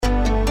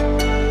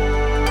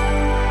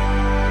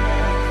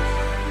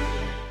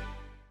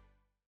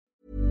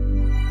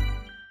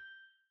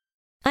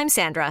I'm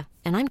Sandra,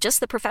 and I'm just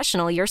the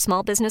professional your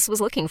small business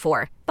was looking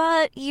for.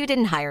 But you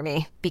didn't hire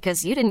me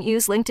because you didn't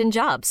use LinkedIn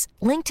Jobs.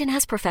 LinkedIn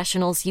has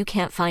professionals you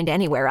can't find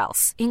anywhere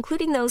else,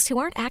 including those who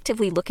aren't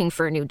actively looking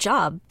for a new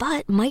job,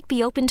 but might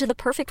be open to the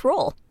perfect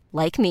role,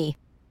 like me.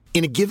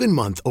 In a given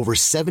month, over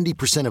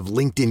 70% of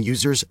LinkedIn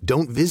users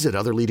don't visit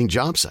other leading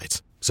job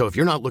sites. So if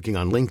you're not looking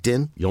on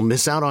LinkedIn, you'll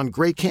miss out on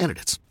great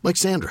candidates like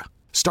Sandra.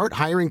 Start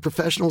hiring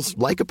professionals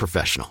like a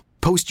professional.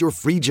 Post your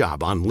free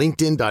job on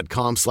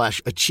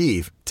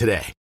linkedin.com/achieve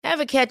today.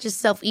 Ever catch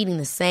yourself eating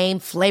the same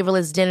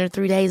flavorless dinner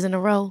 3 days in a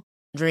row?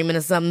 Dreaming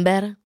of something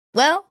better?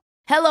 Well,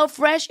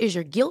 HelloFresh is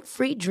your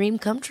guilt-free dream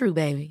come true,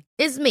 baby.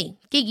 It's me,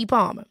 Keke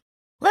Palmer.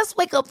 Let's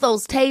wake up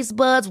those taste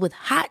buds with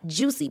hot,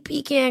 juicy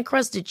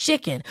pecan-crusted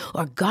chicken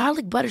or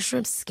garlic butter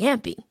shrimp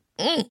scampi.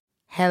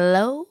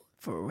 Hello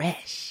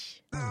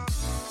Fresh.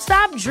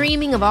 Stop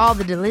dreaming of all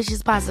the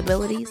delicious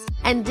possibilities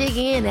and dig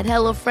in at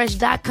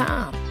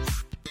HelloFresh.com.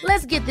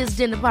 Let's get this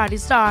dinner party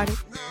started.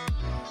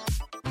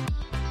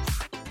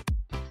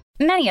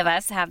 Many of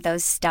us have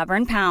those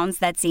stubborn pounds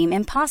that seem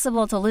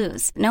impossible to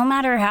lose, no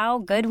matter how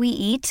good we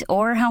eat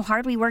or how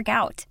hard we work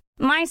out.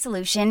 My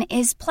solution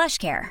is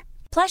PlushCare.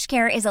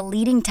 PlushCare is a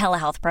leading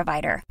telehealth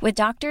provider with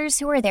doctors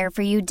who are there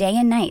for you day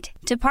and night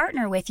to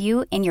partner with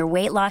you in your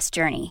weight loss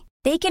journey.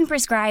 They can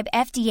prescribe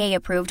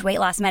FDA-approved weight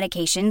loss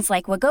medications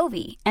like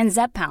Wegovy and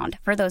Zepbound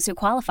for those who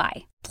qualify.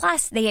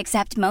 Plus, they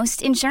accept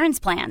most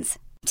insurance plans.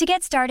 To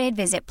get started,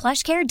 visit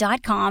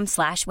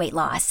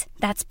plushcare.com/weightloss.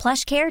 That's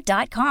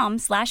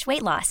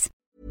plushcare.com/weightloss.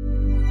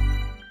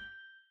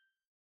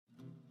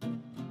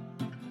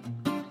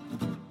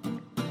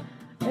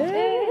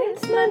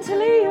 It's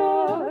mentally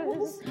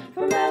yours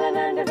from Ellen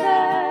and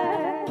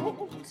Yvette.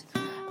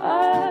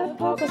 A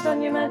podcast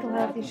on your mental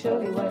health you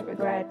surely won't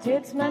regret.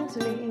 It's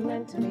mentally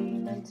yours.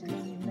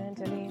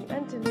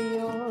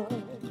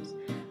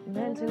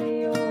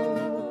 Mentally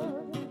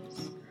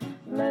yours.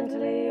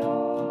 Mentally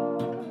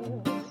yours.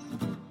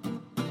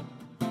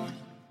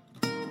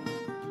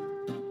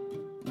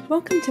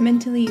 Welcome to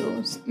Mentally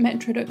Yours,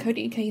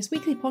 Metro.co.uk's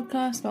weekly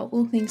podcast about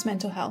all things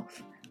mental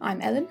health.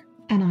 I'm Ellen.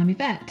 And I'm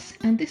Yvette,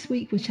 and this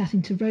week we're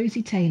chatting to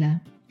Rosie Taylor.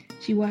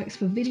 She works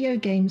for video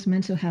games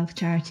mental health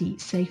charity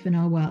Safe in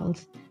Our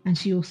World, and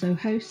she also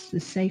hosts the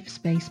Safe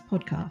Space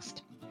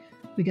podcast.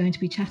 We're going to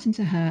be chatting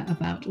to her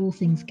about all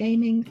things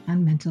gaming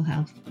and mental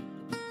health.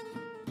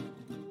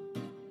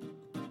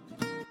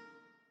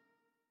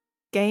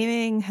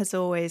 Gaming has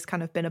always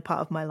kind of been a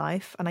part of my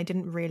life, and I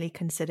didn't really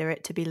consider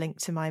it to be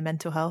linked to my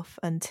mental health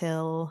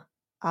until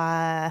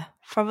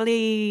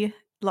probably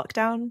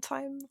lockdown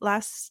time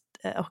I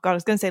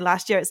was going to say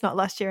last year. It's not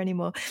last year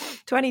anymore,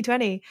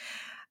 2020.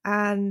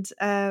 And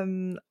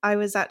I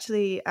was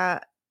actually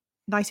at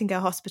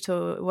Nightingale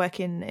Hospital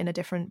working in a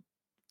different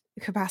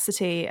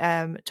capacity,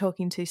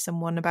 talking to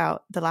someone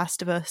about The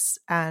Last of Us,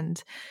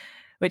 and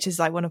which is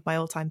like one of my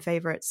all-time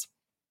favorites.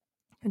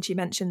 And she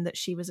mentioned that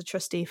she was a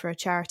trustee for a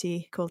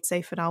charity called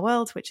Safe in Our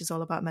World, which is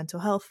all about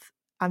mental health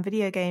and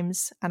video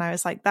games. And I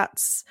was like,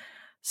 that's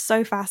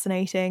so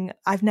fascinating.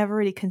 I've never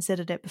really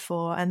considered it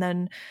before. And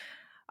then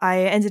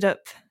I ended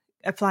up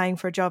applying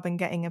for a job and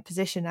getting a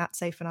position at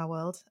Safe in Our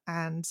World.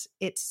 And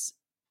it's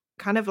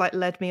kind of like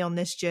led me on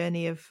this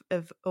journey of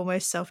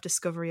almost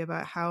self-discovery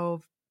about how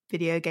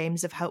video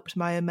games have helped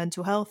my own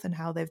mental health and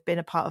how they've been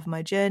a part of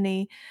my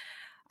journey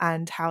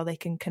and how they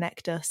can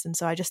connect us. And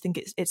so I just think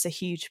it's a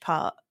huge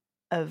part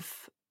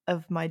of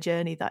my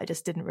journey that I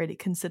just didn't really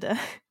consider.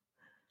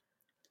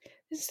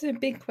 This is a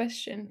big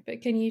question,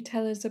 but can you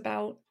tell us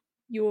about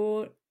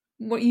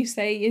what you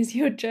say is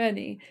your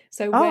journey?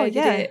 So where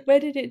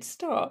did it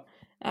start,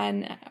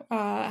 and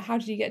how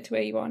did you get to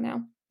where you are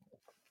now?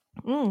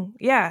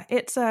 Yeah,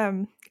 it's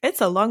a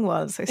long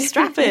one, so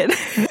strap in.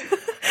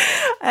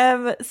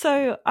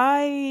 So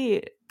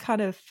I kind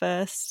of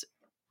first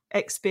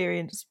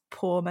experienced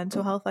poor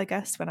mental health, I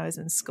guess, when I was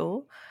in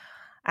school.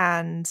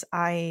 And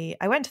I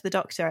went to the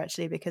doctor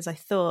actually because I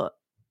thought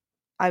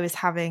I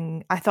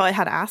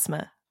had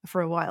asthma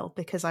for a while,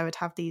 because I would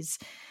have these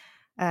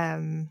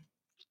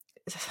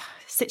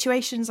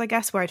situations, I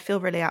guess, where I'd feel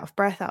really out of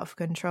breath, out of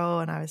control.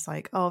 And I was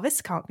like, oh,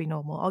 this can't be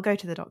normal. I'll go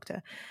to the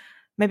doctor.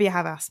 Maybe I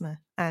have asthma.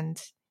 And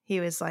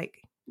he was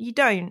like, you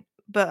don't,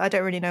 but I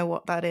don't really know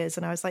what that is.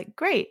 And I was like,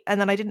 great.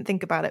 And then I didn't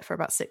think about it for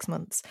about 6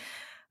 months.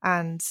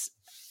 And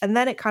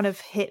then it kind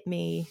of hit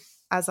me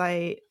as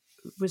I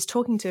was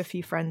talking to a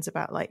few friends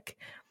about like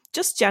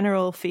just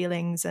general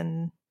feelings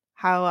and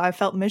how I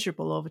felt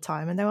miserable all the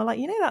time. And they were like,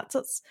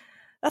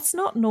 that's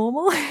not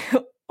normal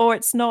or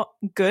it's not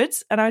good.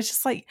 And I was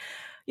just like,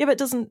 yeah, but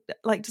doesn't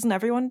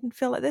everyone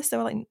feel like this? They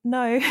were like,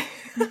 no,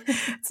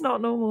 it's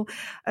not normal.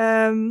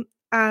 And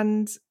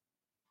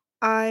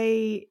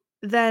I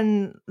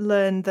then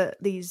learned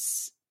that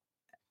these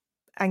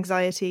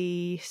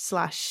anxiety /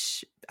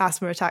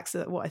 asthma attacks,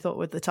 that what I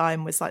thought at the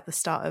time was like the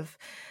start of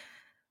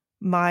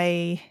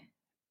my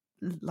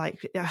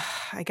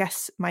I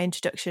guess my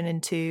introduction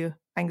into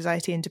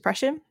anxiety and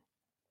depression,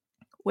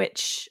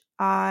 which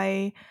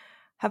I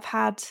have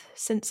had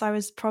since I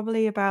was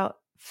probably about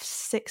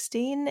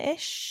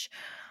 16-ish.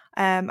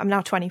 I'm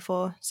now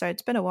 24, so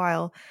it's been a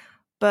while,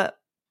 but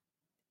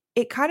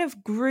it kind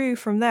of grew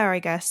from there, I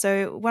guess.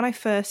 So when I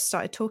first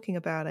started talking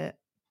about it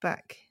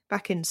back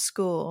in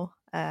school,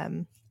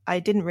 I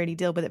didn't really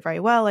deal with it very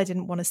well. I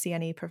didn't want to see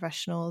any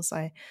professionals.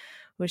 I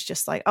was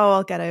just like, oh,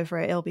 I'll get over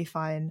it. It'll be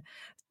fine.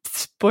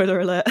 Spoiler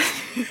alert,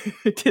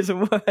 it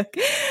didn't work.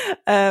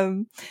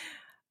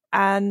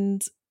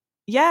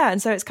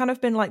 And so it's kind of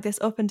been like this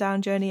up and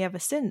down journey ever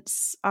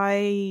since.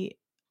 I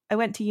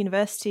went to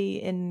university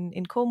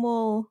in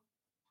Cornwall,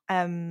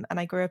 and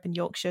I grew up in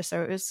Yorkshire,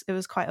 so it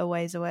was quite a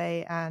ways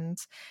away. And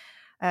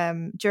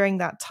during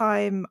that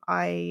time,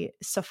 I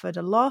suffered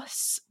a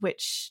loss,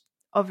 which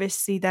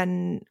obviously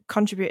then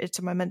contributed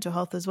to my mental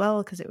health as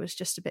well, because it was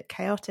just a bit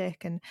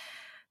chaotic and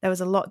there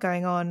was a lot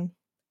going on.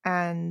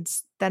 And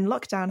then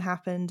lockdown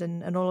happened,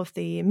 and all of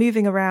the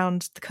moving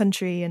around the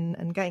country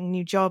and getting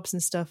new jobs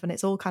and stuff, and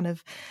it's all kind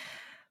of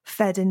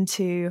fed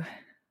into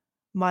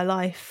my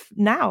life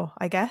now,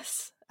 I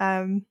guess.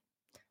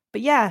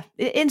 But yeah,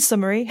 in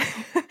summary,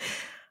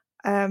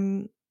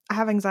 I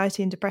have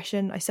anxiety and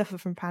depression. I suffer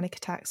from panic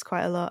attacks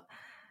quite a lot,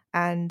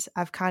 and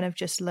I've kind of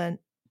just learnt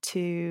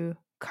to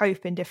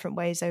cope in different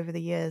ways over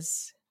the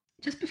years.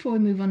 Just before we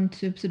move on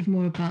to sort of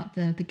more about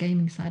the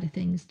gaming side of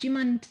things, do you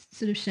mind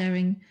sort of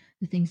sharing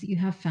the things that you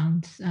have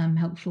found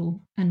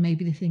helpful and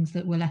maybe the things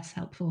that were less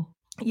helpful?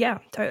 Yeah,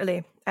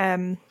 totally.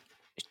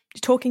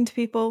 Talking to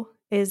people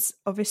is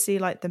obviously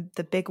like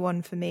the big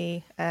one for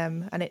me,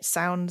 and it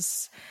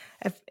sounds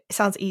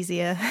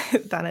easier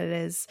than it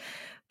is,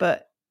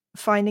 but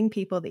finding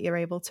people that you're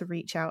able to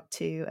reach out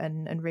to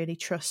and really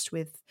trust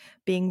with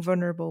being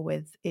vulnerable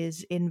with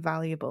is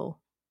invaluable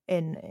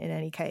in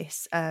any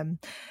case.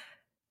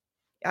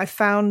 I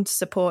found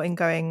support in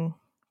going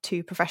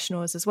to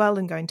professionals as well,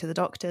 and going to the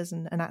doctors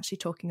and actually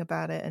talking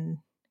about it and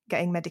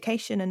getting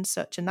medication and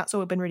such, and that's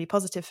all been really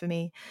positive for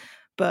me.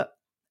 But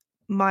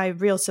my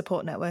real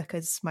support network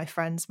is my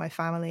friends, my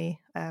family.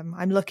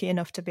 I'm lucky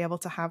enough to be able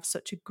to have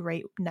such a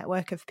great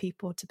network of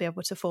people to be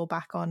able to fall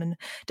back on and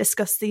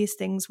discuss these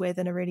things with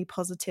in a really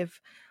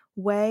positive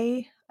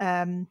way,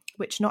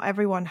 which not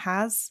everyone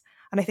has.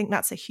 And I think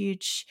that's a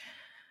huge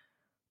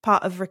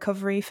part of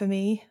recovery for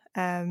me.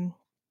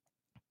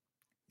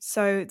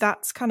 So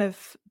that's kind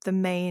of the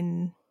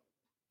main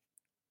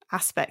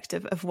aspect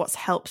of what's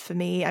helped for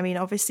me. I mean,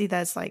 obviously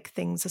there's like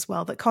things as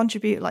well that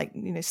contribute, like,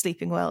 you know,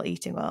 sleeping well,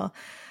 eating well,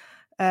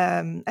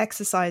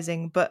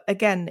 exercising. But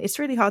again, it's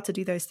really hard to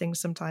do those things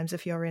sometimes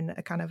if you're in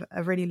a kind of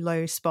a really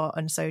low spot.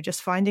 And so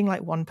just finding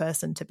like one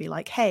person to be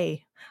like,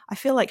 hey, I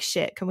feel like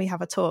shit, can we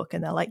have a talk?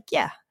 And they're like,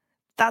 yeah,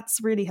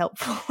 that's really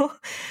helpful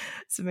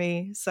to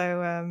me.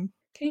 So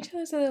can you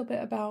tell us a little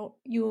bit about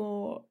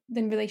your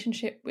then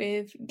relationship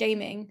with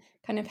gaming,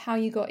 kind of how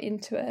you got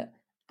into it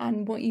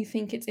and what you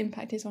think its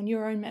impact is on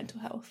your own mental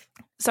health?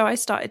 So I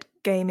started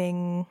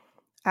gaming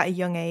at a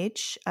young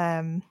age,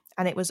 and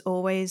it was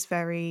always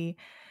very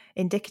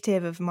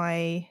indicative of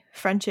my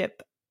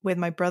friendship with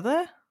my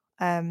brother.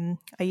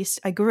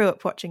 I grew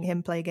up watching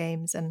him play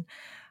games, and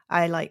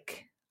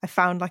I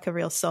found like a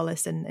real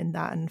solace in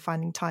that, and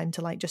finding time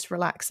to like just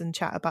relax and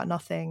chat about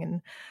nothing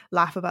and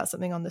laugh about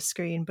something on the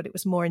screen, but it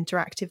was more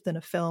interactive than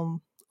a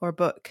film or a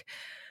book.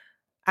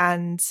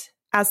 And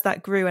as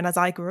that grew and as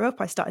I grew up,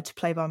 I started to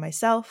play by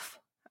myself,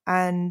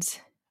 and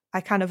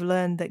I kind of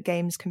learned that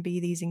games can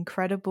be these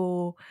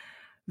incredible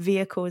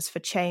vehicles for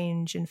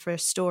change and for a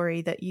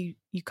story that you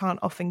can't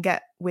often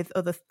get with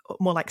other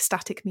more like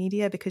static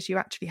media, because you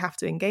actually have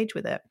to engage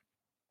with it.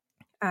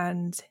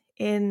 And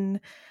in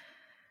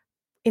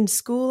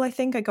school, I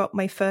think I got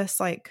my first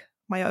like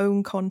my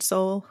own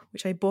console,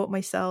 which I bought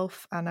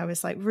myself, and I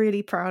was like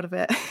really proud of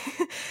it.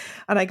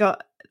 And I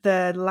got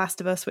The Last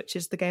of Us, which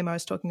is the game I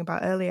was talking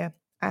about earlier,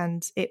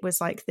 and it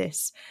was like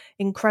this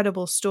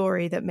incredible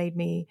story that made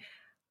me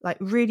like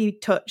really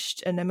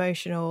touched and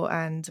emotional,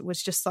 and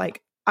was just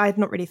like, I had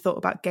not really thought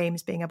about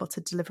games being able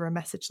to deliver a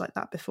message like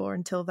that before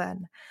until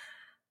then.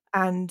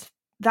 And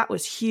that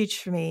was huge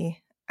for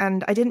me.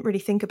 And I didn't really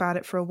think about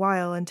it for a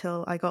while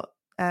until I got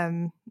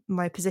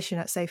my position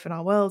at Safe in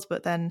Our World.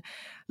 But then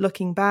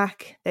looking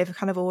back, they've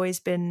kind of always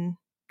been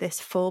this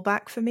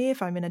fallback for me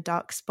if I'm in a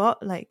dark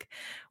spot. Like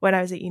when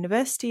I was at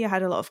university, I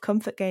had a lot of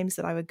comfort games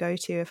that I would go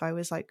to if I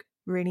was like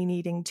really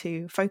needing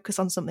to focus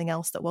on something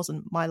else that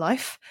wasn't my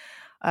life.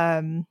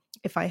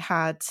 If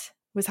I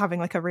was having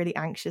like a really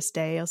anxious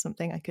day or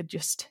something, I could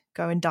just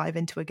go and dive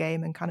into a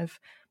game and kind of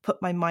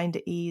put my mind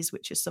at ease,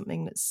 which is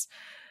something that's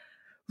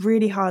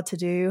really hard to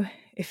do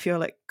if you're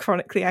like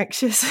chronically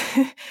anxious.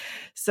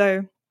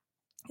 So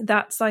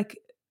that's like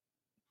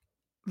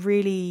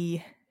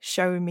really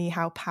shown me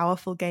how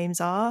powerful games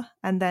are.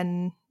 And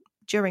then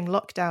during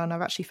lockdown,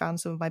 I've actually found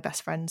some of my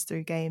best friends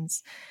through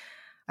games.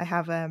 I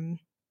have an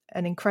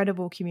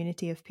incredible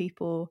community of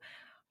people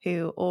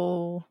who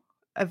all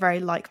are very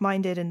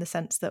like-minded in the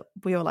sense that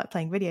we all like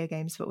playing video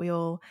games, but we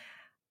all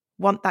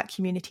want that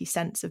community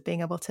sense of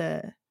being able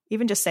to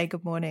even just say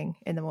good morning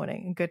in the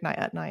morning and good night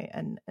at night,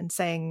 and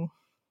saying,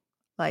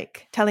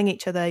 like, telling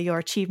each other your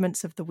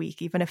achievements of the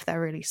week, even if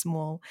they're really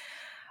small.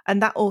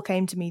 And that all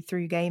came to me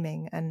through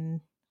gaming.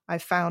 And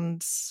I've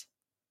found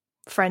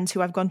friends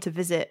who I've gone to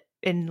visit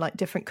in like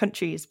different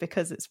countries,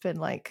 because it's been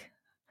like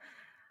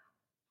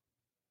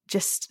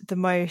just the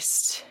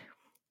most,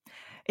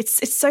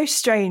 it's so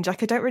strange.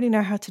 Like, I don't really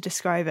know how to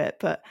describe it,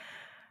 but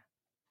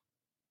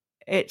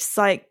it's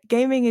like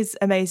gaming is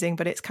amazing,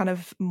 but it's kind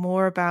of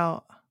more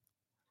about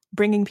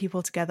bringing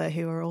people together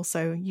who are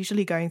also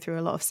usually going through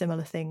a lot of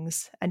similar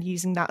things, and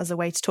using that as a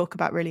way to talk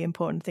about really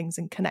important things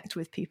and connect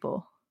with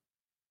people.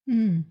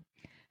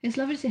 It's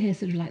lovely to hear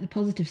sort of like the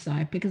positive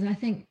side, because I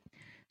think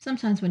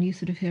sometimes when you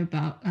sort of hear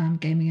about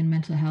gaming and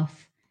mental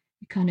health,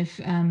 you kind of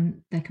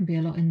there can be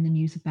a lot in the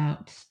news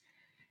about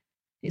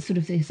it's sort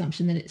of the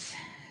assumption that it's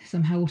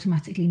somehow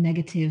automatically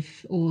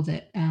negative, or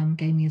that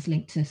gaming is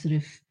linked to sort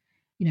of,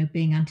 you know,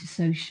 being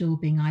antisocial,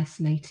 being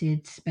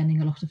isolated,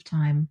 spending a lot of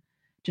time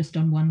just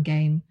on one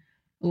game,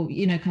 or,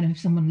 you know, kind of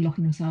someone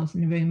locking themselves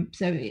in a room.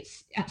 So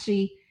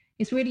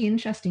it's really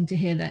interesting to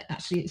hear that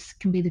actually it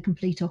can be the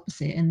complete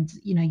opposite, and,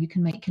 you know, you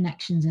can make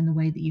connections in the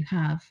way that you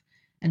have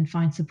and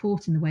find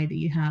support in the way that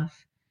you have.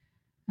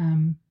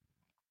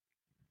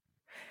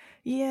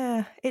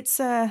 Yeah, it's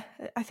I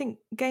think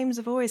games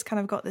have always kind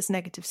of got this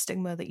negative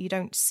stigma that you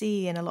don't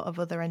see in a lot of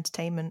other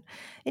entertainment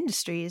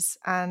industries,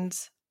 and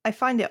I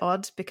find it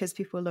odd because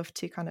people love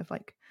to kind of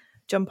like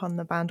jump on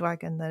the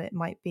bandwagon that it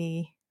might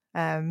be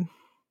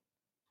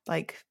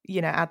like,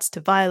 you know, adds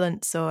to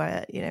violence,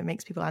 or you know,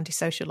 makes people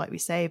antisocial, like we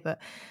say. But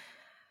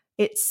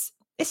it's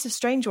a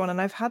strange one,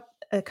 and I've had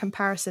a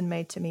comparison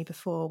made to me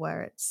before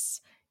where it's,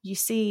 you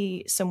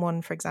see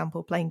someone, for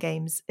example, playing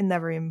games in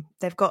their room,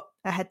 they've got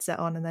a headset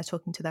on and they're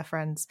talking to their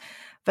friends,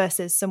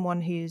 versus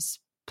someone who's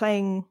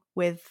playing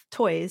with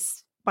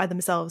toys by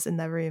themselves in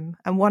their room,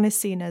 and one is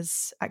seen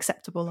as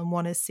acceptable and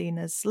one is seen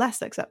as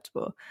less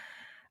acceptable,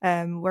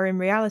 where in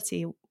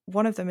reality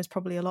one of them is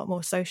probably a lot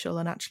more social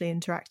and actually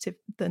interactive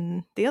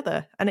than the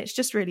other. And it's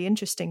just really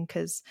interesting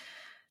because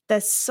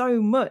there's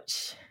so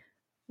much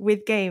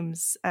with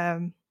games.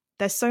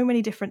 There's so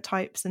many different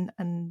types,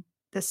 and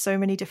there's so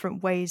many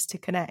different ways to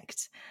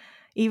connect.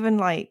 Even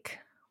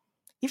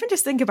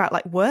just think about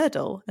like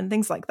Wordle and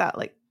things like that.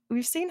 Like,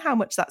 we've seen how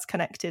much that's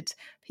connected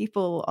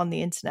people on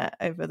the internet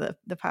over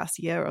the past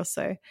year or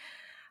so.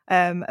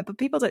 But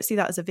people don't see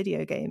that as a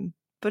video game,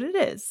 but it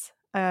is.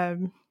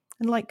 And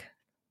like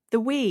the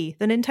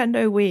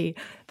Nintendo Wii,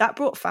 that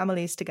brought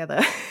families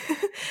together.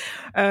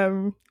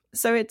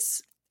 So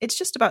it's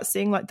just about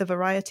seeing like the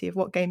variety of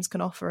what games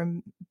can offer,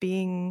 and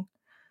being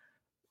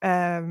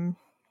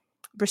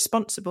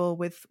responsible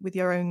with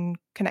your own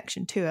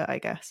connection to it, I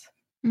guess.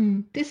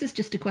 This is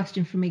just a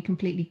question for me,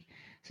 completely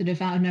sort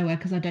of out of nowhere,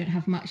 because I don't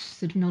have much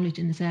sort of knowledge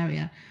in this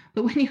area.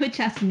 But when you were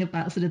chatting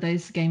about sort of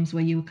those games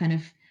where you were kind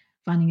of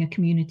finding a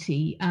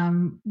community,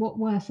 what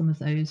were some of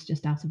those,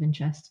 just out of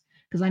interest?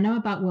 Because I know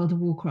about World of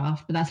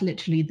Warcraft, but that's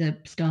literally the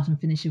start and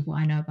finish of what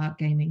I know about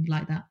gaming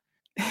like that.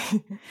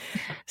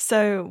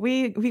 So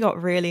we got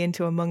really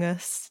into Among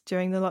Us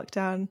during the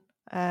lockdown.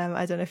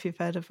 I don't know if you've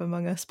heard of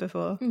Among Us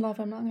before. Love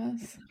Among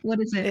Us. What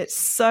is it? It's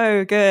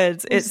so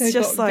good. It's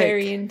just got like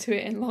very into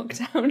it in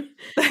lockdown.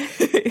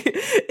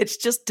 It's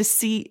just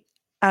deceit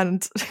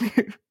and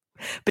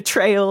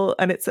betrayal,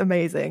 and it's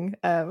amazing.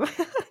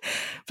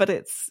 But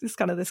it's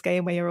kind of this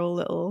game where you're all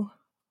little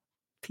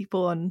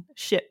people on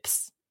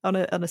ships, on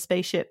a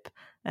spaceship,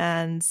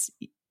 and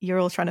you're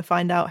all trying to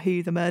find out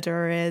who the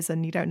murderer is,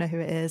 and you don't know who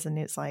it is, and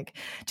it's like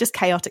just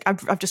chaotic.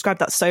 I've described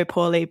that so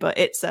poorly, but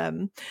it's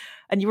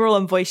and you're all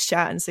on voice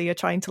chat, and so you're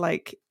trying to,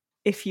 like,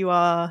 if you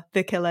are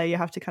the killer, you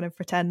have to kind of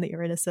pretend that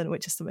you're innocent,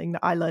 which is something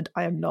that I learned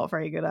I am not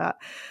very good at.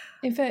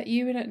 In fact,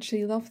 you would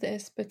actually love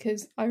this,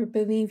 because I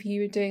believe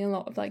you were doing a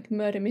lot of like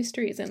murder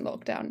mysteries in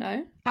lockdown,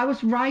 no? I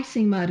was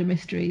writing murder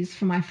mysteries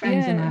for my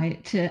friends and I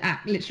to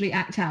literally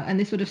act out, and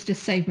this would have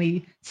just saved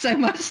me so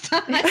much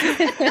time,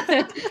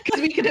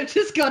 because we could have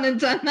just gone and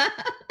done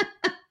that.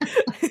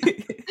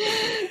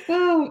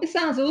 Oh, it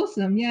sounds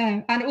awesome,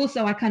 yeah. And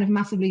also I kind of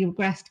massively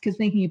regressed, because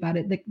thinking about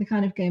it, the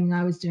kind of gaming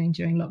I was doing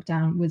during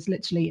lockdown was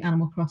literally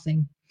Animal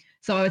Crossing.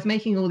 So I was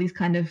making all these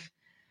kind of,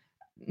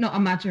 not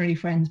imaginary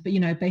friends, but, you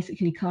know,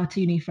 basically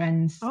cartoony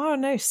friends. Oh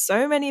no,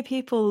 so many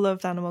people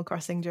loved Animal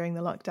Crossing during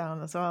the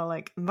lockdown as well,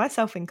 like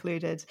myself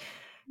included.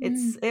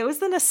 It was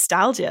the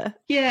nostalgia.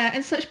 Yeah,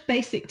 and such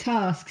basic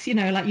tasks, you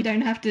know, like you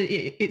don't have to,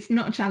 it's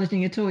not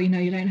challenging at all, you know,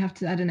 you don't have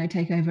to, I don't know,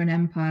 take over an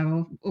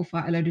empire or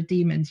fight a load of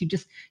demons. You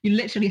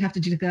literally have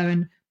to just go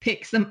and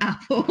pick some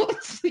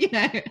apples, you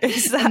know.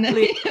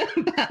 Exactly.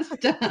 And then that's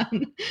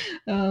done.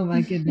 Oh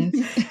my goodness.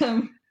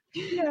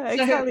 Yeah,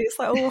 exactly. It's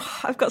like, oh,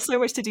 I've got so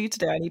much to do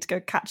today. I need to go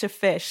catch a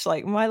fish.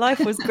 Like, my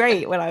life was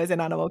great when I was in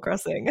Animal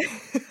Crossing.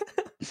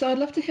 So I'd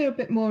love to hear a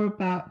bit more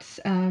about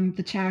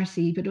the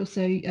charity, but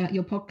also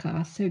your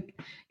podcast. So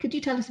could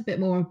you tell us a bit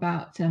more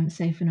about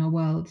Safe in Our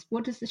World?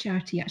 What does the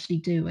charity actually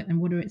do, and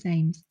what are its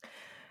aims?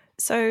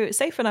 So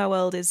Safe in Our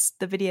World is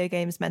the video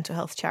games mental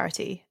health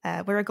charity.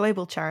 We're a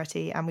global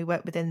charity, and we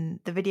work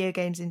within the video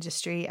games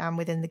industry and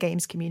within the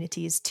games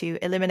communities to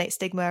eliminate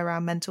stigma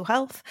around mental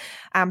health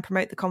and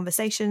promote the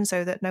conversation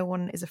so that no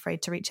one is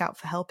afraid to reach out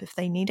for help if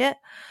they need it.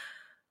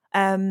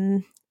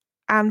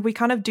 And we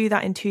kind of do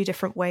that in two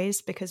different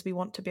ways because we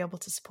want to be able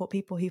to support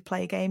people who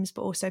play games,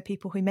 but also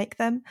people who make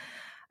them.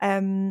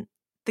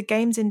 The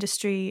games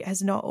industry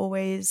has not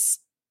always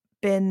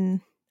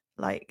been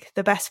like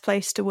the best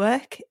place to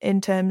work in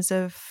terms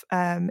of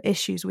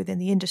issues within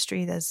the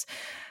industry. There's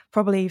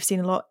probably, you've seen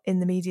a lot in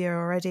the media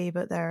already,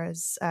 but there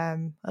is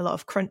a lot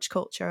of crunch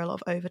culture, a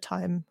lot of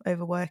overtime,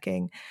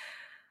 overworking,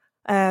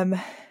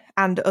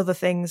 and other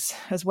things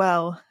as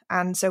well.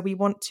 And so we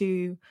want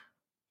to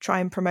try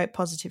and promote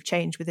positive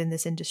change within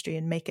this industry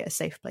and make it a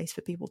safe place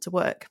for people to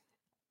work.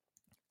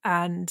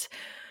 And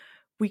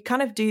we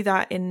kind of do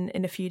that in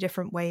a few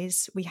different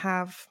ways. We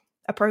have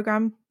a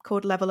program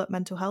called Level Up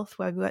Mental Health,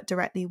 where we work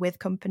directly with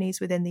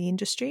companies within the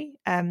industry,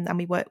 and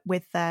we work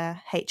with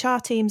their HR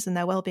teams and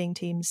their wellbeing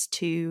teams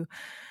to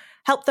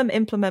help them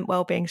implement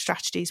wellbeing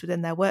strategies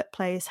within their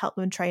workplace, help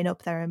them train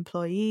up their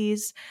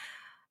employees,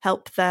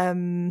 help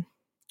them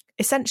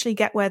essentially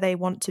get where they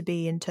want to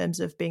be in terms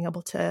of being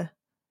able to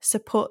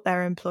support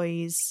their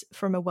employees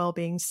from a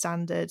wellbeing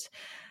standard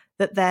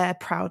that they're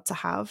proud to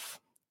have.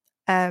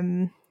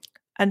 And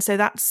so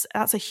that's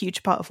a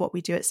huge part of what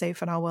we do at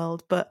Safe in Our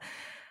World. But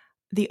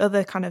the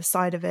other kind of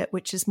side of it,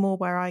 which is more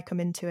where I come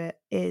into it,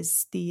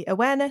 is the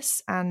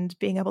awareness and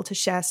being able to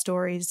share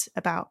stories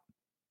about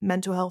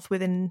mental health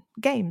within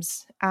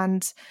games.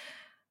 And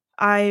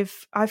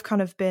I've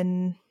kind of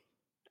been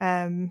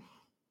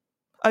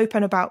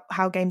open about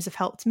how games have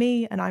helped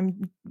me, and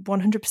I'm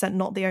 100%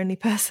 not the only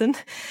person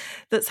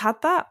that's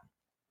had that.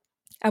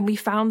 And we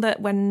found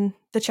that when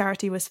the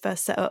charity was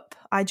first set up,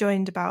 I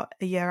joined about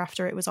a year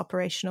after it was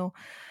operational.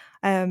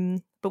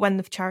 But when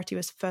the charity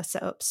was first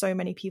set up, so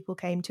many people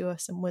came to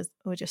us and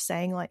were just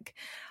saying, like,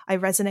 I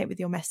resonate with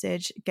your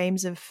message.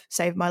 Games have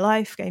saved my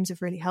life. Games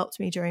have really helped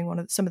me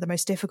during some of the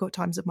most difficult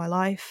times of my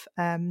life.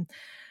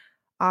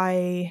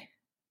 I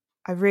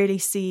really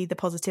see the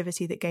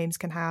positivity that games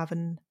can have,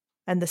 and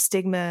the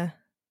stigma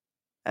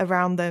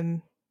around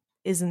them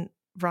isn't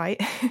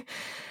right.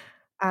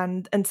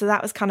 and so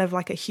that was kind of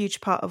like a huge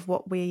part of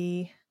what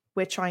we're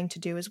trying to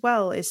do as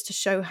well, is to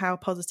show how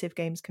positive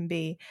games can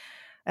be,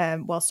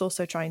 whilst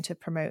also trying to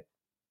promote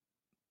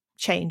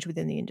change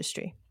within the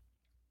industry.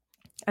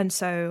 And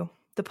so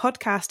the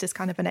podcast is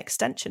kind of an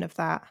extension of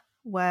that,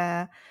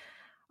 where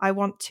I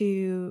want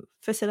to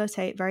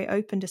facilitate very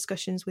open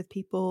discussions with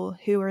people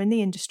who are in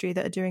the industry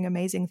that are doing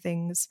amazing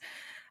things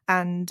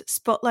and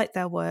spotlight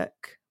their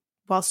work,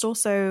 whilst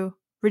also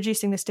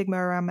reducing the stigma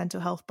around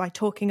mental health by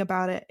talking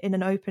about it in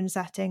an open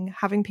setting,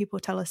 having people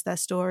tell us their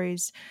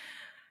stories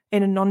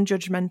in a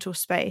non-judgmental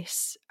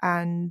space,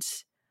 and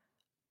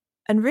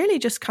really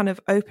just kind of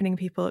opening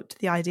people up to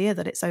the idea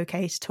that it's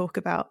okay to talk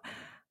about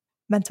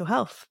mental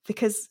health,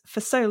 because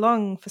for so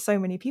long, for so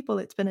many people,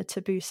 it's been a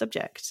taboo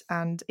subject,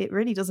 and it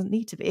really doesn't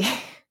need to be.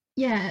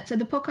 Yeah, so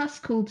the podcast is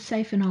called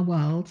Safe in Our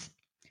World.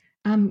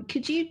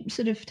 Could you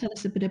sort of tell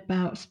us a bit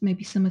about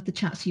maybe some of the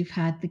chats you've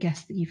had, the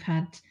guests that you've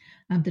had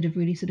that have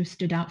really sort of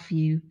stood out for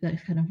you, that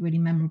are kind of really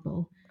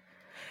memorable?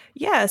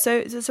 Yeah,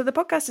 so the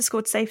podcast is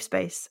called Safe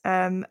Space,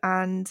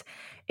 and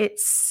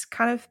it's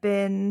kind of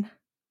been,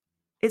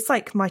 it's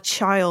like my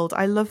child.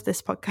 I love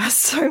this podcast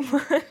so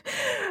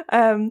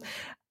much.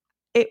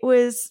 It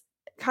was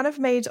kind of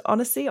made,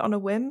 honestly, on a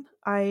whim.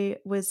 I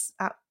was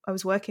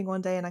working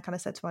one day and I kind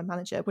of said to my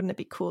manager, wouldn't it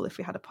be cool if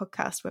we had a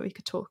podcast where we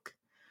could talk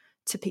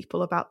to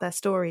people about their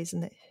stories?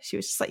 And she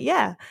was just like,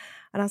 yeah.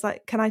 And I was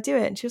like, can I do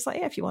it? And she was like,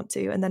 yeah, if you want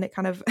to. And then it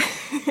kind of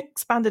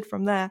expanded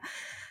from there.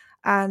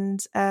 And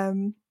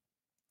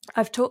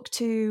I've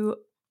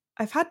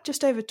had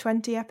just over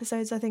 20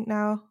 episodes, I think,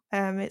 now.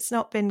 It's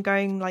not been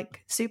going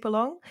like super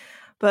long,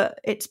 but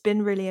it's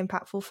been really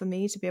impactful for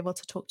me to be able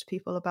to talk to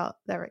people about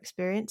their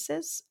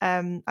experiences.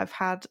 I've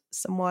had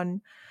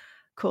someone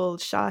called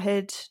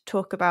Shahid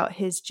talk about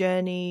his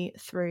journey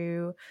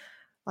through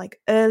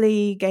like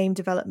early game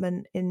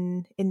development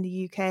in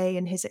the UK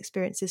and his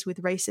experiences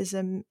with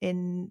racism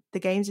in the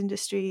games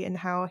industry, and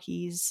how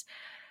he's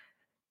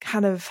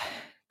kind of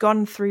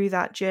gone through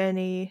that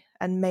journey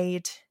and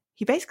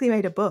he basically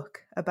made a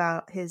book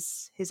about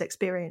his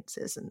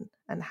experiences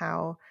and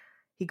how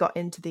he got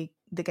into the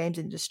games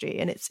industry.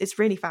 And it's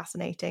really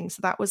fascinating.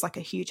 So that was like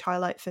a huge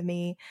highlight for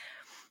me.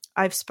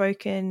 I've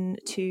spoken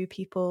to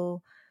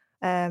people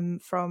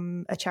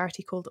from a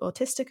charity called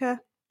Autistica,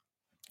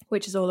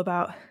 which is all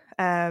about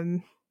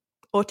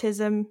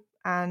autism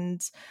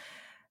and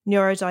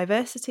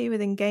neurodiversity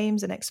within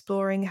games, and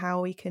exploring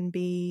how we can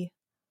be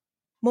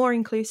more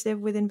inclusive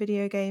within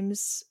video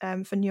games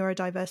for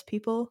neurodiverse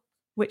people,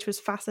 which was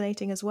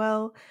fascinating as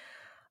well.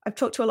 I've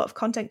talked to a lot of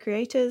content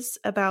creators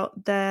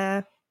about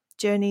their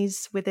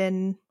journeys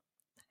within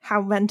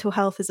how mental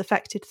health is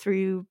affected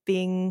through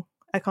being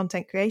a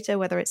content creator,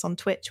 whether it's on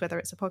Twitch, whether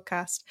it's a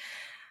podcast,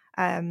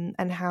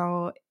 and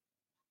how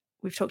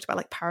we've talked about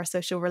like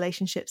parasocial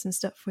relationships and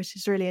stuff, which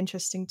is really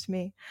interesting to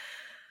me.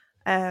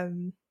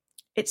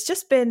 It's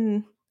just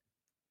been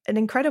an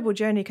incredible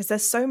journey because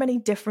there's so many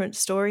different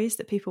stories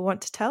that people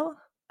want to tell,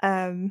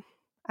 and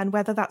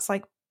whether that's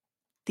like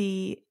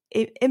the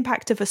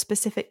impact of a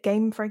specific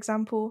game, for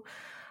example,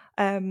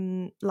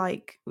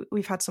 Like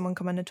we've had someone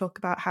come in and talk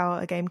about how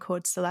a game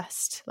called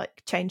Celeste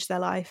like changed their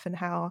life, and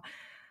how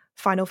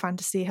Final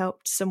Fantasy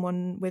helped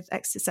someone with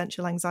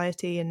existential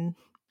anxiety, and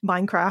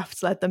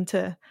Minecraft led them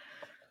to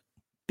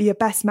be a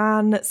best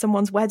man at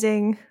someone's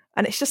wedding.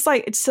 And it's just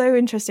like, it's so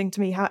interesting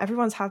to me how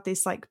everyone's had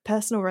this like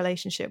personal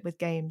relationship with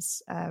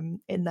games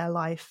in their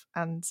life,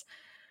 and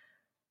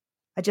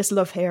I just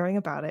love hearing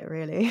about it,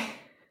 really.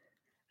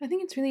 I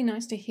think it's really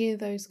nice to hear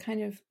those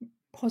kind of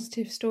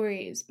positive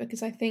stories,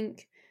 because I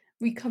think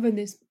we covered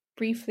this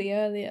briefly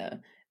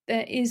earlier.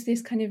 There is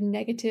this kind of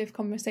negative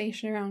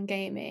conversation around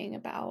gaming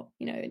about,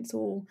 you know, it's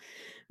all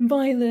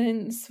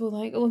violence or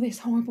like all this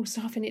horrible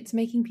stuff, and it's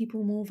making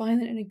people more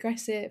violent and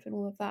aggressive and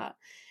all of that.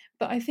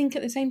 But I think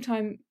at the same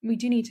time, we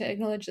do need to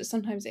acknowledge that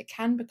sometimes it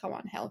can become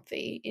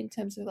unhealthy in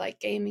terms of like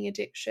gaming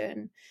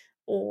addiction,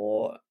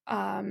 or,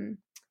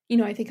 you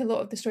know, I think a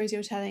lot of the stories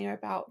you're telling are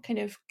about kind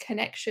of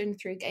connection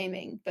through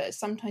gaming, but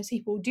sometimes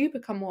people do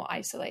become more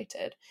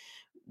isolated.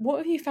 What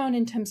have you found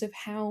in terms of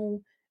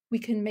how we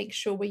can make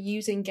sure we're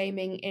using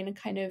gaming in a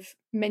kind of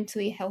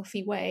mentally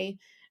healthy way,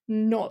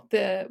 not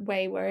the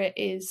way where it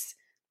is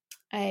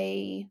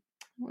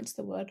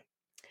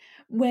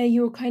where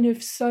you're kind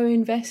of so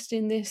invested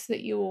in this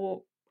that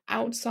your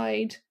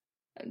outside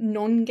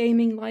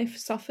non-gaming life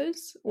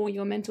suffers, or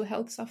your mental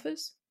health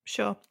suffers?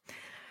 Sure.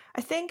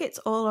 I think it's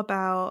all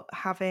about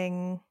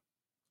having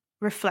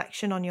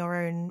reflection on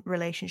your own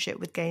relationship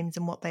with games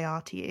and what they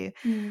are to you,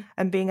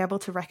 and being able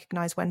to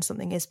recognize when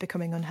something is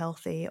becoming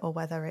unhealthy, or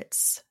whether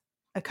it's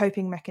a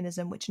coping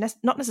mechanism, which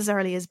not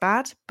necessarily is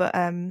bad, but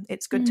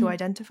it's good to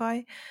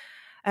identify.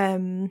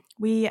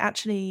 We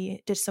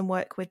actually did some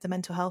work with the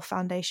Mental Health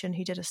Foundation,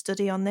 who did a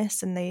study on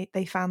this, and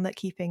they found that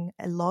keeping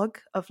a log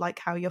of like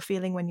how you're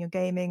feeling when you're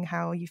gaming,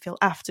 how you feel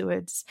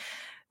afterwards,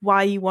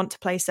 why you want to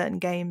play certain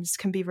games,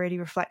 can be really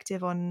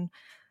reflective on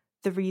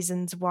the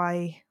reasons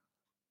why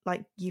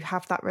like you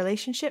have that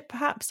relationship,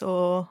 perhaps,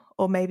 or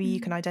maybe you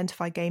can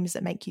identify games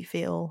that make you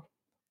feel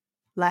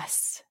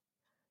less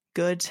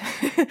good.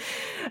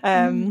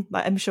 Like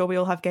I'm sure we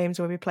all have games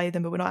where we play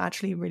them but we're not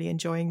actually really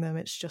enjoying them.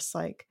 It's just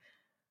like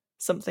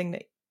something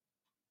that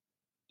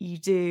you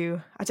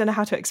do. I don't know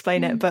how to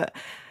explain it, but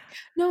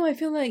no, I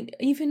feel like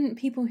even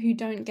people who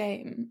don't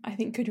game, I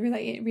think, could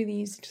relate it really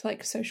easy to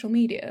like social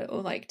media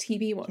or like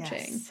TV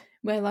watching,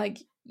 where like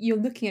you're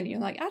looking at it, you're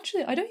like,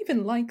 actually, I don't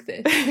even like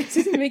this. This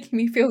isn't making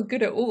me feel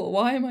good at all.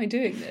 Why am I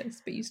doing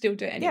this? But you still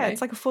do it anyway. Yeah,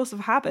 it's like a force of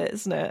habit,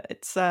 isn't it?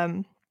 It's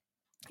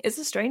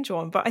a strange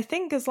one, but I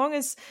think as long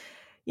as,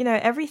 you know,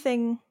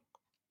 everything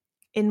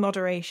in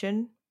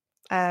moderation,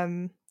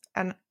 and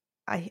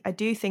I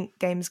do think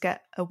games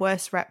get a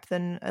worse rep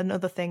than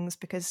other things,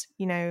 because,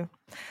 you know,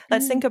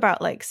 let's think about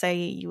like, say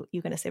you're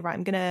going to say, right,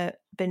 I'm going to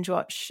binge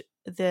watch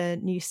the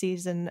new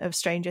season of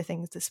Stranger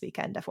Things this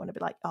weekend. Everyone would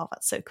be like, oh,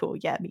 that's so cool.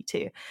 Yeah, me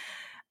too.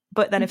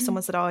 But then if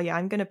someone said, oh yeah,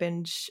 I'm going to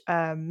binge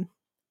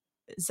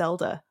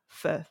Zelda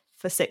for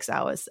 6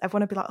 hours,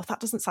 everyone would be like, oh, that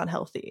doesn't sound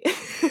healthy.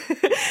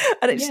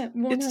 And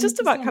it's just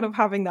about kind of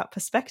having that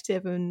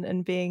perspective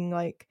and being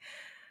like,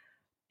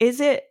 is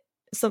it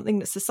something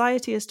that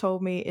society has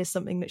told me is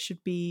something that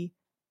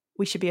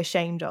we should be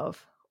ashamed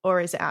of, or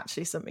is it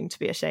actually something to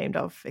be ashamed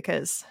of?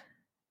 Because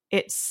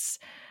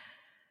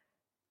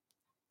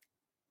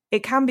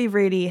it can be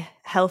really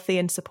healthy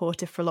and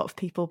supportive for a lot of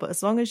people, but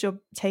as long as you're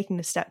taking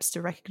the steps to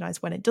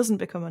recognize when it doesn't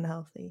become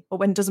unhealthy, or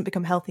when it doesn't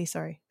become healthy,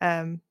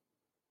 then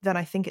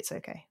I think it's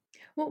okay.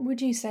 What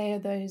would you say are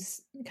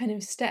those kind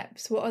of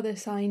steps? What are the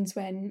signs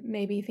when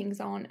maybe things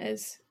aren't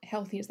as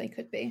healthy as they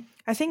could be?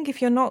 I think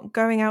if you're not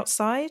going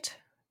outside,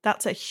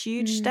 that's a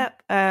huge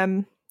step.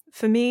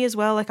 For me as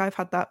well, like I've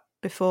had that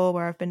before,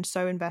 where I've been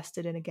so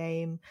invested in a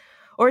game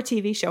or a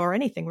TV show or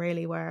anything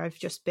really, where I've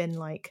just been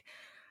like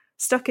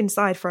stuck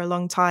inside for a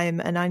long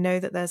time. And I know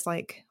that there's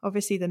like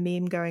obviously the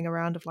meme going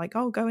around of like,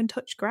 oh, go and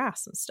touch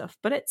grass and stuff,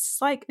 but it's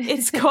like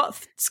it's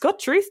got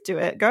truth to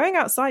it. Going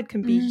outside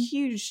can be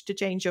huge to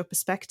change your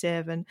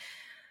perspective. And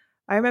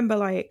I remember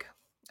like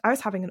I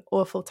was having an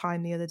awful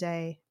time the other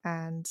day,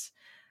 and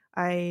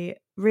I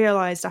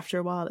realized after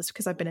a while it's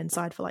because I'd been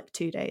inside for like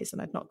 2 days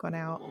and I'd not gone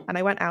out, and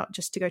I went out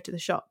just to go to the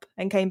shop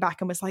and came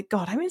back and was like,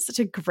 God, I'm in such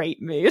a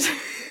great mood.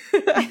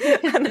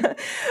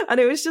 and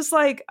it was just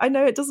like, I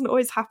know it doesn't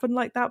always happen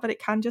like that, but it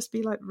can just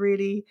be like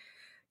really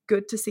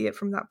good to see it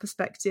from that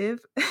perspective,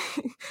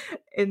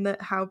 in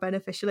that how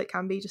beneficial it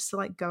can be just to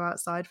like go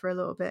outside for a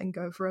little bit and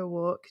go for a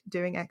walk,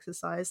 doing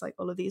exercise, like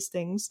all of these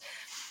things.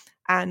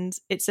 And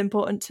it's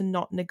important to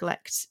not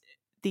neglect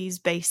these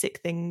basic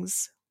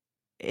things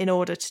in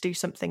order to do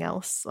something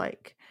else.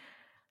 Like,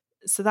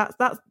 so that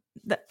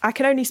I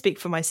can only speak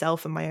for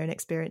myself and my own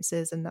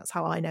experiences, and that's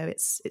how I know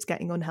it's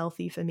getting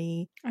unhealthy for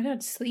me. I'd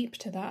add sleep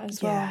to that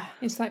as well.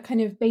 It's that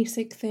kind of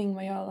basic thing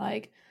where you're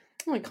like,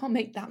 oh, it can't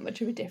make that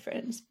much of a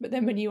difference, but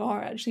then when you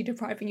are actually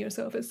depriving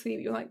yourself of sleep,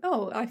 you're like,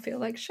 oh, I feel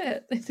like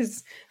shit,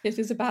 this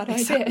is a bad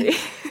idea.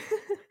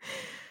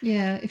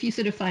 Yeah, if you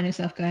sort of find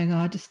yourself going, oh,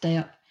 I'll just stay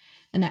up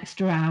an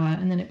extra hour,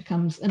 and then it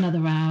becomes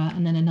another hour,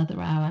 and then another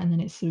hour, and then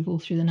it's sort of all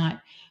through the night.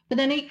 But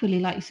then equally,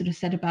 like you sort of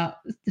said about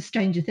the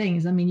Stranger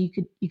Things, I mean, you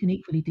can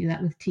equally do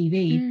that with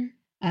TV,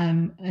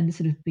 and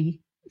sort of be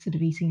sort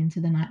of eating into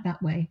the night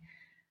that way.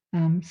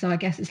 So I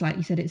guess it's like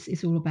you said,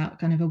 it's all about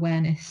kind of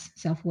awareness,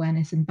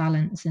 self-awareness, and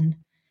balance. And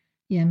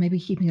yeah, maybe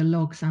keeping a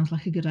log sounds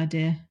like a good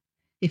idea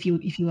if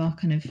you are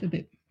kind of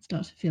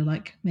start to feel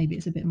like maybe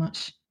it's a bit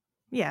much.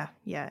 Yeah,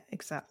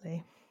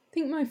 exactly. I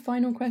think my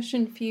final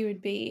question for you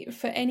would be,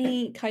 for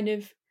any kind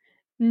of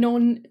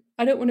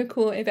I don't want to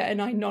call it Yvette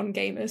and I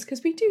non-gamers,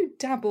 because we do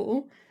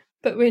dabble,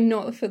 but we're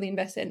not fully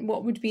invested in,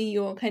 what would be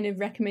your kind of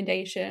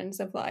recommendations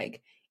of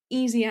like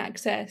easy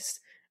access,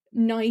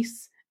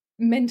 nice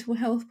mental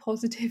health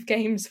positive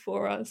games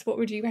for us? What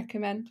would you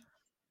recommend?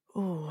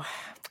 Oh,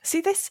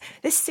 see, this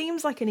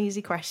seems like an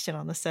easy question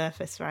on the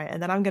surface, right?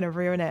 And then I'm going to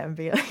ruin it and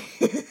be like,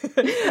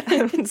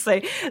 and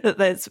say that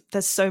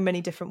there's so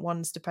many different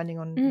ones depending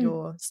on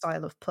your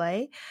style of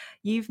play.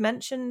 You've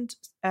mentioned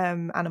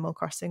Animal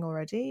Crossing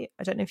already.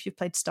 I don't know if you've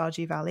played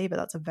Stardew Valley, but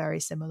that's a very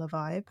similar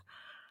vibe.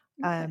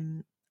 Okay.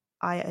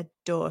 I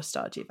adore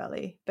Stardew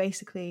Valley.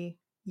 Basically,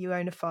 you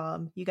own a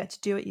farm, you get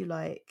to do what you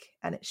like,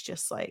 and it's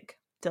just like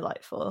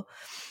delightful.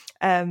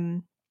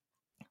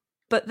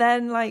 But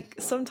then, like,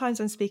 sometimes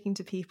I'm speaking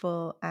to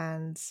people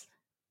and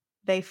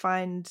they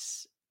find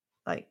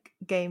like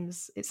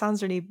games, it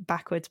sounds really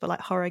backwards, but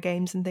like horror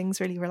games and things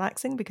really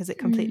relaxing because it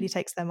completely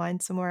takes their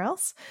mind somewhere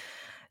else.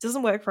 It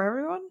doesn't work for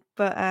everyone,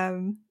 but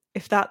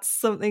if that's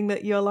something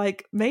that you're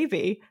like,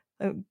 maybe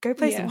go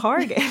play some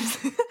horror games.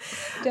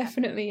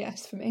 Definitely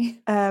yes for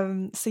me.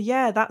 So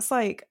yeah, that's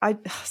like, I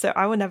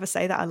will never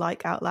say that I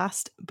like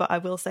Outlast, but I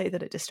will say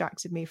that it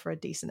distracted me for a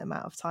decent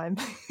amount of time.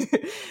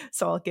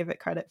 So I'll give it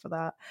credit for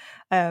that.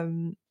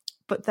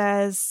 But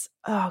there's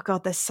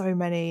so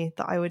many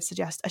that I would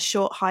suggest. A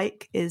Short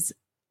Hike is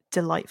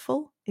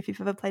delightful. If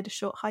you've ever played A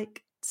Short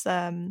Hike, it's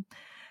kind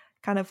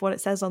of what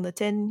it says on the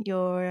tin.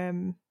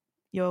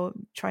 You're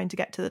trying to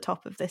get to the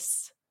top of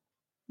this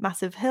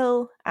massive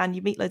hill and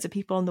you meet loads of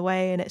people on the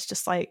way, and it's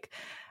just like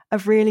a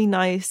really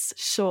nice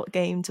short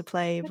game to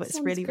play, but it's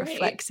really great.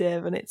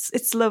 Reflective, and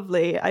it's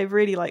lovely. I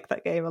really like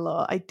that game a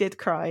lot. I did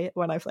cry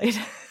when I played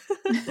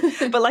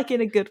but like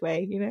in a good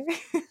way, you know.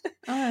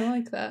 Oh, I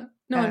like that.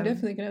 No, I'm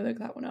definitely going to look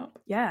that one up.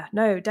 Yeah,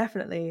 no,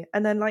 definitely.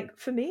 And then like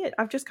for me,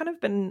 I've just kind of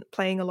been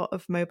playing a lot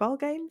of mobile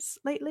games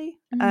lately.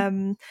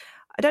 I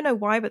don't know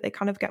why, but they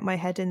kind of get my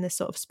head in this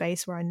sort of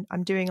space where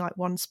I'm doing like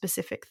one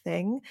specific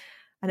thing.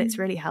 And it's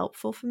really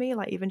helpful for me,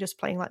 like even just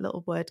playing like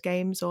little word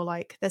games, or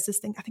like there's this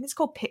thing, I think it's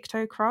called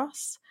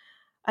Pictocross.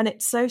 And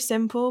it's so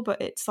simple,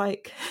 but it's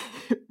like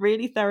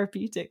really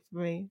therapeutic for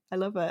me. I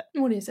love it.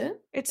 What is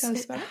it? Tell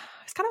us about it.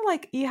 It's kind of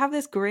like you have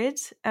this grid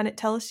and it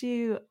tells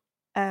you,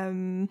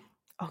 oh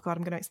God,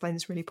 I'm going to explain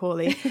this really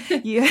poorly.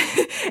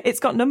 It's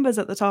got numbers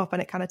at the top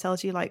and it kind of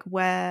tells you like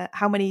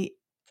how many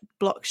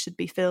blocks should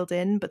be filled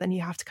in, but then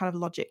you have to kind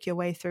of logic your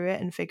way through it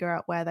and figure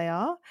out where they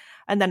are.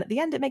 And then at the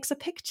end, it makes a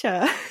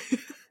picture.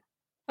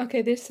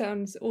 Okay, this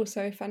sounds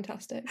also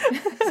fantastic.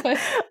 So,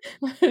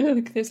 I'll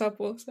look this up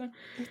also.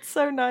 It's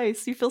so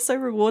nice. You feel so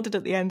rewarded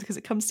at the end because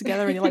it comes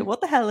together and you're like, what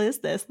the hell is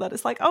this? That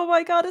it's like, oh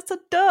my God, it's a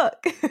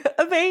duck.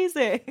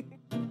 Amazing.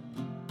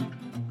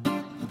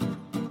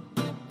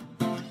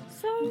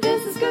 So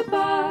this is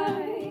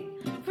goodbye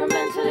from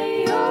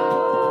Mentally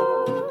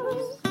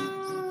Yours.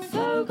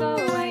 So go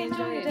away,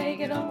 enjoy your day,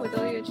 get on with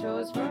all your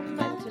chores from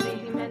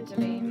Mentally Yours.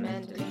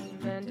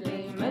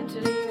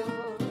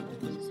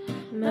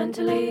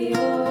 Mentally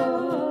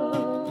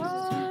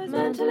yours,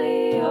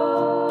 mentally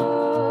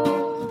yours.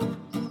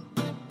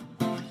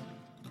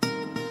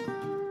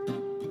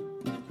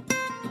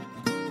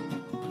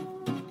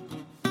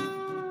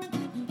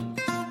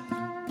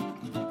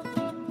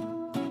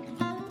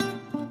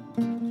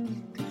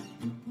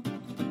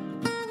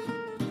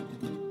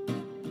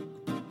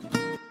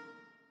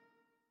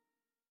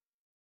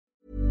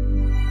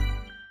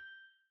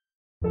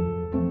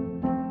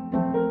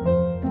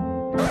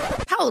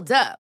 Hold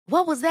up.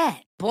 What was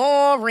that?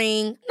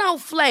 Boring. No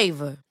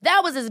flavor.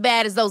 That was as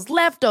bad as those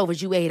leftovers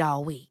you ate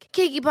all week.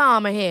 Keke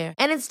Palmer here.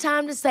 And it's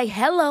time to say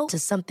hello to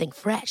something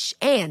fresh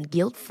and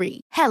guilt-free.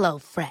 Hello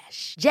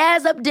Fresh.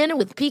 Jazz up dinner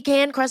with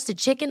pecan-crusted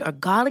chicken or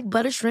garlic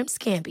butter shrimp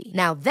scampi.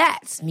 Now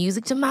that's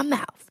music to my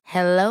mouth.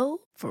 Hello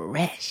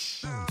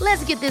Fresh.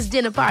 Let's get this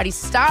dinner party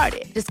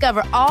started.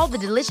 Discover all the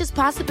delicious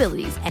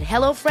possibilities at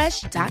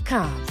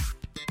HelloFresh.com.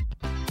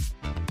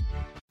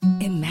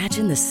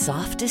 Imagine the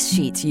softest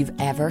sheets you've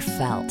ever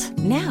felt.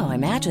 Now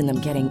imagine them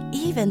getting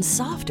even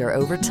softer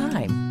over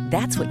time.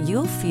 That's what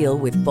you'll feel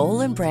with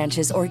Boll &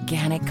 Branch's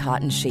organic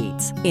cotton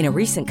sheets. In a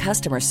recent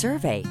customer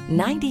survey,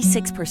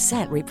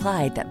 96%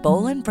 replied that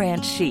Boll &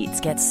 Branch sheets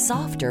get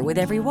softer with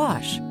every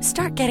wash.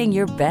 Start getting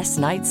your best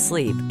night's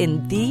sleep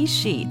in these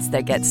sheets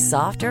that get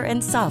softer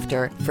and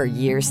softer for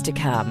years to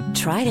come.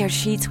 Try their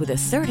sheets with a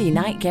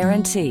 30-night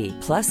guarantee.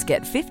 Plus,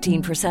 get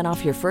 15%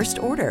 off your first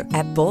order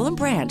at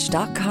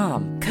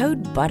bollandbranch.com.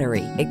 Code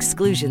BUTTERY.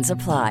 Exclusions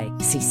apply.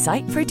 See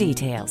site for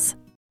details.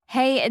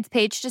 Hey, it's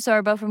Paige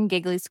DeSorbo from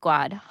Giggly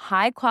Squad.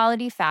 High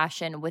quality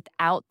fashion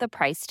without the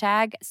price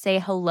tag. Say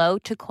hello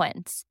to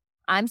Quince.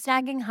 I'm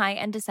snagging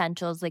high-end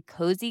essentials like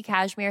cozy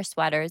cashmere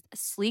sweaters,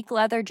 sleek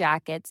leather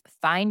jackets,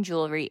 fine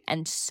jewelry,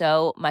 and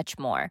so much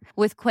more.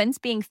 With Quince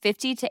being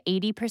 50 to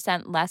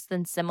 80% less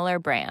than similar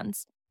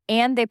brands.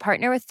 And they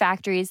partner with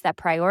factories that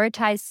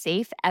prioritize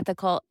safe,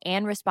 ethical,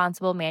 and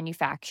responsible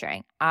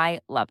manufacturing. I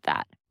love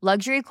that.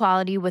 Luxury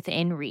quality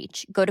within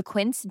reach. Go to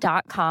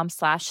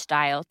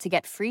quince.com/style to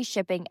get free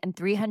shipping and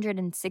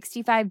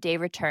 365-day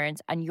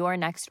returns on your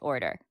next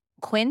order.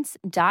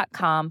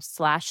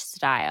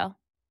 Quince.com/style.